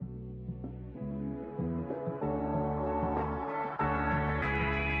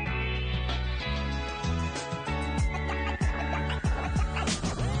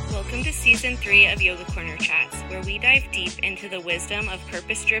Welcome to Season 3 of Yoga Corner Chats, where we dive deep into the wisdom of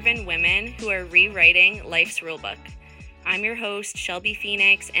purpose-driven women who are rewriting life's rulebook. I'm your host, Shelby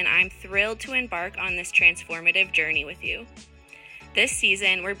Phoenix, and I'm thrilled to embark on this transformative journey with you. This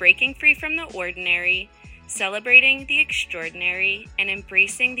season, we're breaking free from the ordinary, celebrating the extraordinary, and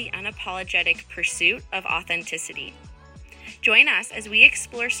embracing the unapologetic pursuit of authenticity. Join us as we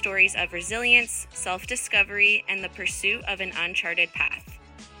explore stories of resilience, self-discovery, and the pursuit of an uncharted path.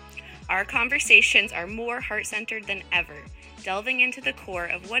 Our conversations are more heart-centered than ever, delving into the core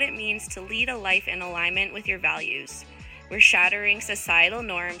of what it means to lead a life in alignment with your values. We're shattering societal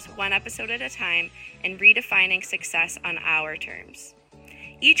norms one episode at a time and redefining success on our terms.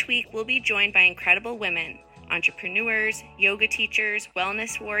 Each week, we'll be joined by incredible women, entrepreneurs, yoga teachers,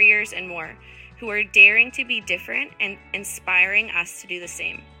 wellness warriors, and more, who are daring to be different and inspiring us to do the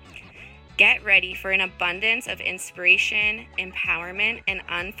same. Get ready for an abundance of inspiration, empowerment, and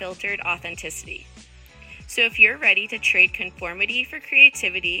unfiltered authenticity. So if you're ready to trade conformity for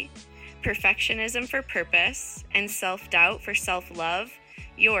creativity, perfectionism for purpose, and self-doubt for self-love,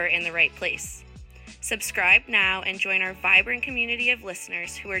 you're in the right place. Subscribe now and join our vibrant community of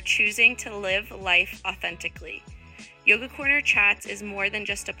listeners who are choosing to live life authentically. Yoga Corner Chats is more than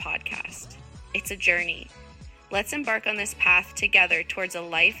just a podcast. It's a journey. Let's embark on this path together towards a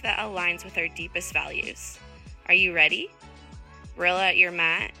life that aligns with our deepest values. Are you ready? Roll out your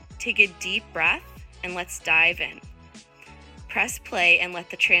mat, take a deep breath, and let's dive in. Press play and let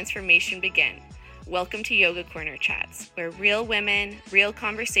the transformation begin. Welcome to Yoga Corner Chats, where real women, real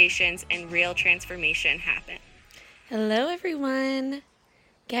conversations, and real transformation happen. Hello, everyone.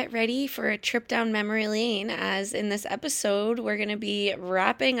 Get ready for a trip down memory lane, as in this episode, we're going to be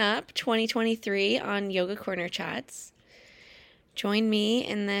wrapping up 2023 on Yoga Corner Chats. Join me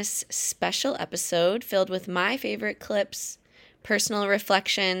in this special episode filled with my favorite clips, personal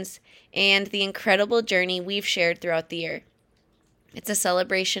reflections, and the incredible journey we've shared throughout the year. It's a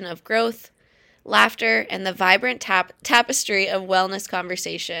celebration of growth, laughter, and the vibrant tapestry of wellness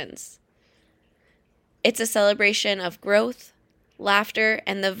conversations. It's a celebration of growth, laughter,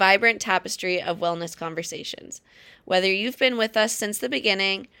 and the vibrant tapestry of wellness conversations. Whether you've been with us since the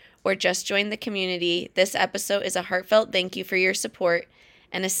beginning or just joined the community, this episode is a heartfelt thank you for your support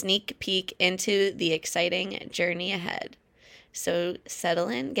and a sneak peek into the exciting journey ahead. So settle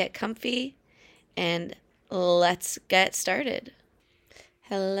in, get comfy, and let's get started.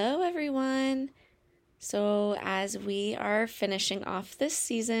 Hello, everyone. So as we are finishing off this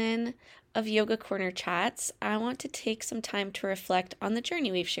season of Yoga Corner Chats, I want to take some time to reflect on the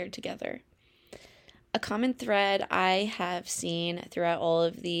journey we've shared together. A common thread I have seen throughout all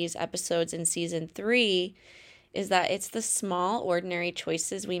of these episodes in Season 3 is that it's the small, ordinary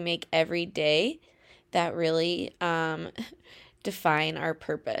choices we make every day that really define our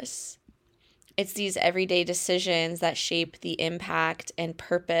purpose. It's these everyday decisions that shape the impact and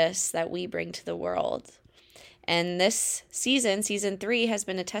purpose that we bring to the world. And this season, Season 3, has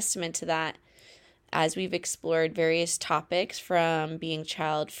been a testament to that as we've explored various topics from being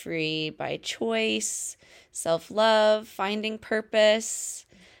child-free by choice, self-love, finding purpose,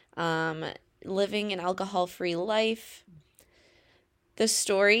 living an alcohol-free life. The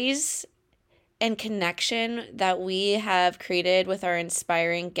stories and connection that we have created with our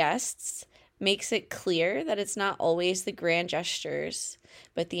inspiring guests makes it clear that it's not always the grand gestures,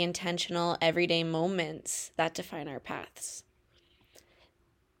 but the intentional everyday moments that define our paths.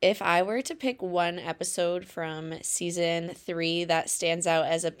 If I were to pick one episode from Season 3 that stands out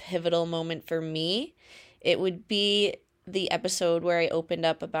as a pivotal moment for me, it would be the episode where I opened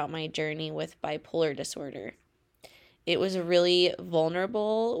up about my journey with bipolar disorder. It was really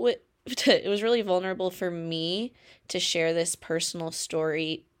vulnerable for me to share this personal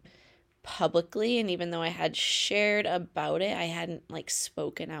story publicly, and even though I had shared about it, I hadn't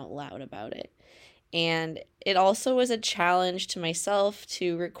spoken out loud about it. And it also was a challenge to myself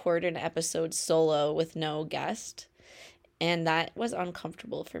to record an episode solo with no guest, and that was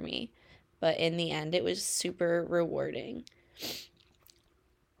uncomfortable for me, but in the end it was super rewarding.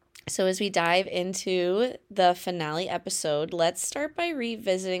 So as we dive into the finale episode, let's start by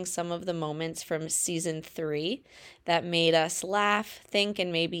revisiting some of the moments from Season 3 that made us laugh, think,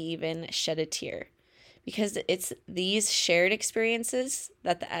 and maybe even shed a tear. Because it's these shared experiences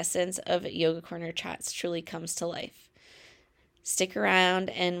that the essence of Yoga Corner Chats truly comes to life. Stick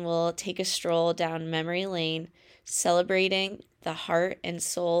around and we'll take a stroll down memory lane, celebrating the heart and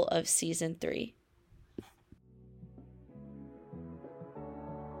soul of Season 3.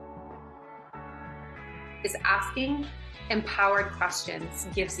 is asking empowered questions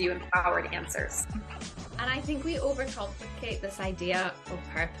gives you empowered answers. And I think we overcomplicate this idea of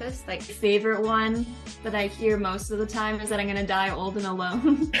purpose. Like, favorite one that I hear most of the time is that I'm gonna die old and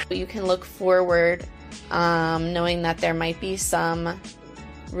alone. You can look forward, knowing that there might be some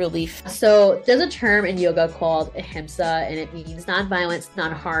relief. So there's a term in yoga called ahimsa, and it means non-violence,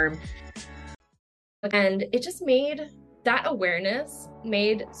 non-harm. And it just made that awareness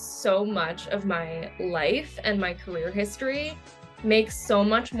made so much of my life and my career history make so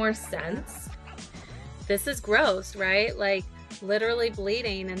much more sense. This is gross, right? Like, literally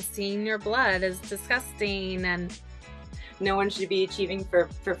bleeding and seeing your blood is disgusting, and no one should be achieving for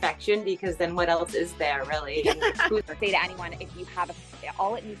perfection, because then what else is there, really? Say to anyone, if you have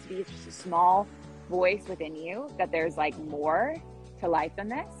all it needs to be is just a small voice within you that there's like more to life than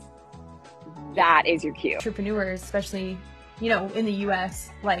this. That is your cue. Entrepreneurs, especially, in the US,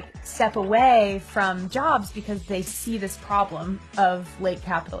 like, step away from jobs because they see this problem of late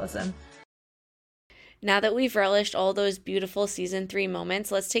capitalism. Now that we've relished all those beautiful season 3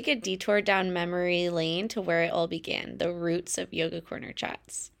 moments, let's take a detour down memory lane to where it all began, the roots of Yoga Corner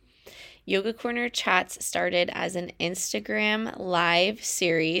Chats. Yoga Corner Chats started as an Instagram live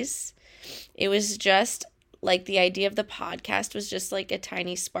series. It was just like the idea of the podcast was just like a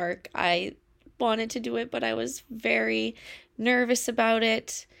tiny spark. I wanted to do it, but I was very nervous about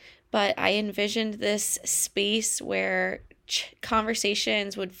it. But I envisioned this space where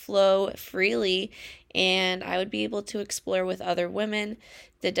conversations would flow freely, and I would be able to explore with other women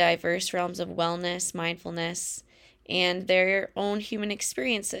the diverse realms of wellness, mindfulness, and their own human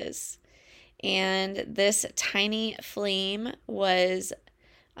experiences. And this tiny flame was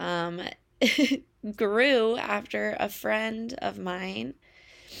grew after a friend of mine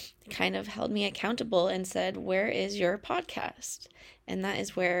kind of held me accountable and said, "Where is your podcast?" And that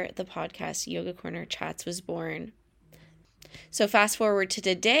is where the podcast Yoga Corner Chats was born. So fast forward to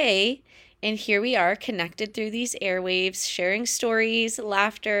today, and here we are connected through these airwaves, sharing stories,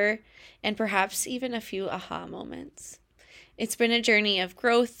 laughter, and perhaps even a few aha moments. It's been a journey of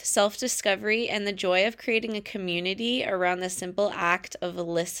growth, self-discovery, and the joy of creating a community around the simple act of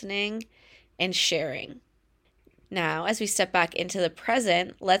listening and sharing. Now, as we step back into the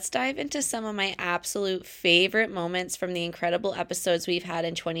present, let's dive into some of my absolute favorite moments from the incredible episodes we've had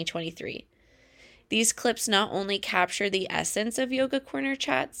in 2023. These clips not only capture the essence of Yoga Corner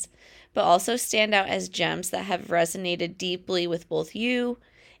Chats, but also stand out as gems that have resonated deeply with both you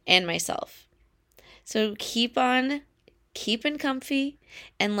and myself. So keeping comfy,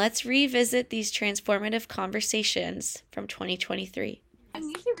 and let's revisit these transformative conversations from 2023. We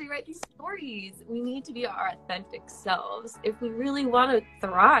need to rewrite these stories. We need to be our authentic selves if we really want to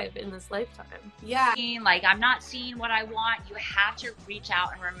thrive in this lifetime. Yeah. Like, I'm not seeing what I want. You have to reach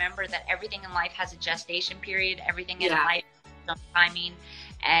out and remember that everything in life has a gestation period. Everything in life has some timing,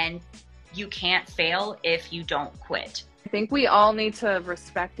 and you can't fail if you don't quit. I think we all need to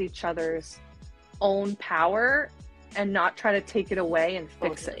respect each other's own power and not try to take it away and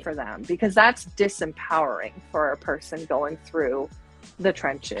fix it for them, because that's disempowering for a person going through the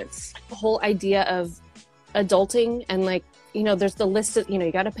trenches. The whole idea of adulting, and like, there's the list of,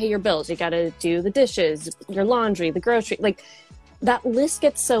 you got to pay your bills, you got to do the dishes, your laundry, the grocery, like that list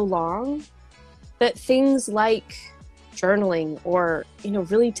gets so long that things like journaling or,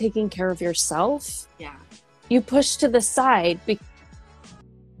 really taking care of yourself, you push to the side.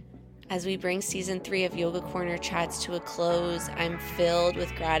 As we bring season 3 of Yoga Corner Chats to a close, I'm filled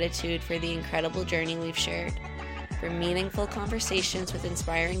with gratitude for the incredible journey we've shared. From meaningful conversations with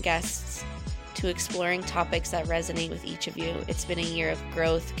inspiring guests to exploring topics that resonate with each of you, it's been a year of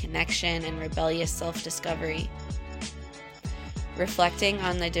growth, connection, and rebellious self-discovery. Reflecting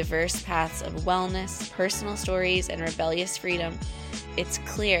on the diverse paths of wellness, personal stories, and rebellious freedom, it's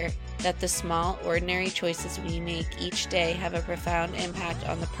clear that the small, ordinary choices we make each day have a profound impact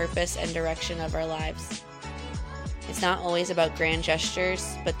on the purpose and direction of our lives. It's not always about grand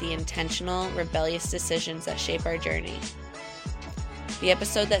gestures, but the intentional, rebellious decisions that shape our journey. The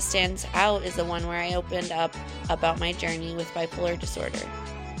episode that stands out is the one where I opened up about my journey with bipolar disorder.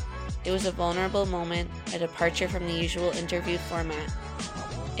 It was a vulnerable moment, a departure from the usual interview format.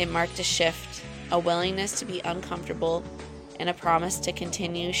 It marked a shift, a willingness to be uncomfortable, and a promise to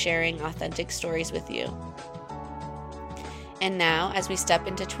continue sharing authentic stories with you. And now, as we step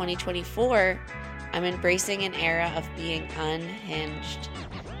into 2024, I'm embracing an era of being unhinged,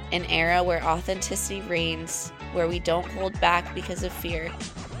 an era where authenticity reigns, where we don't hold back because of fear.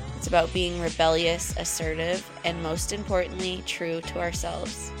 It's about being rebellious, assertive, and most importantly, true to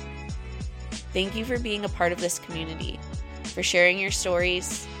ourselves. Thank you for being a part of this community, for sharing your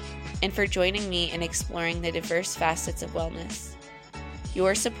stories, and for joining me in exploring the diverse facets of wellness.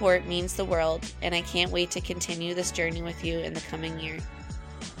 Your support means the world, and I can't wait to continue this journey with you in the coming year.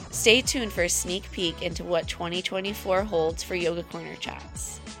 Stay tuned for a sneak peek into what 2024 holds for Yoga Corner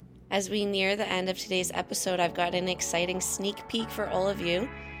Chats. As we near the end of today's episode, I've got an exciting sneak peek for all of you.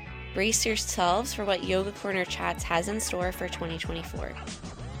 Brace yourselves for what Yoga Corner Chats has in store for 2024.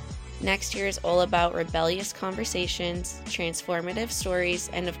 Next year is all about rebellious conversations, transformative stories,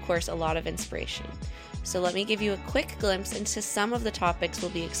 and of course, a lot of inspiration. So let me give you a quick glimpse into some of the topics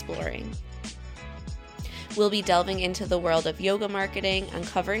we'll be exploring. We'll be delving into the world of yoga marketing,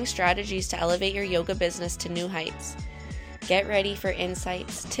 uncovering strategies to elevate your yoga business to new heights. Get ready for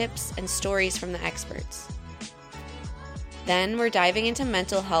insights, tips, and stories from the experts. Then we're diving into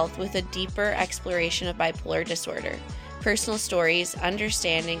mental health with a deeper exploration of bipolar disorder. Personal stories,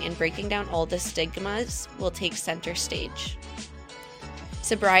 understanding, and breaking down all the stigmas will take center stage.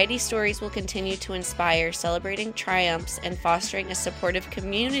 Sobriety stories will continue to inspire, celebrating triumphs and fostering a supportive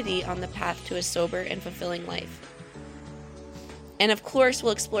community on the path to a sober and fulfilling life. And of course,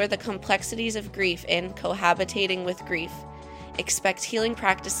 we'll explore the complexities of grief and cohabitating with grief. Expect healing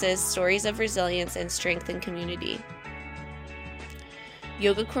practices, stories of resilience, and strength in community.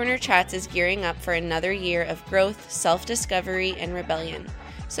 Yoga Corner Chats is gearing up for another year of growth, self-discovery, and rebellion.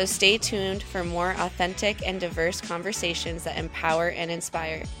 So stay tuned for more authentic and diverse conversations that empower and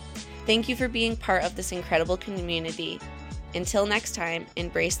inspire. Thank you for being part of this incredible community. Until next time,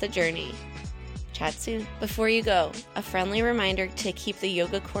 embrace the journey. Chat soon. Before you go, a friendly reminder to keep the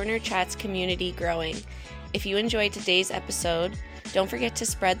Yoga Corner Chats community growing. If you enjoyed today's episode, don't forget to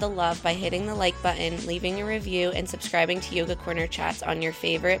spread the love by hitting the like button, leaving a review, and subscribing to Yoga Corner Chats on your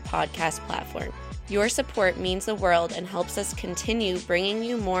favorite podcast platform. Your support means the world and helps us continue bringing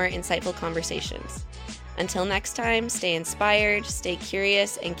you more insightful conversations. Until next time, stay inspired, stay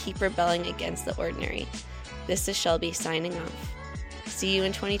curious, and keep rebelling against the ordinary. This is Shelby signing off. See you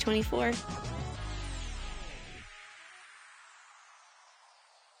in 2024.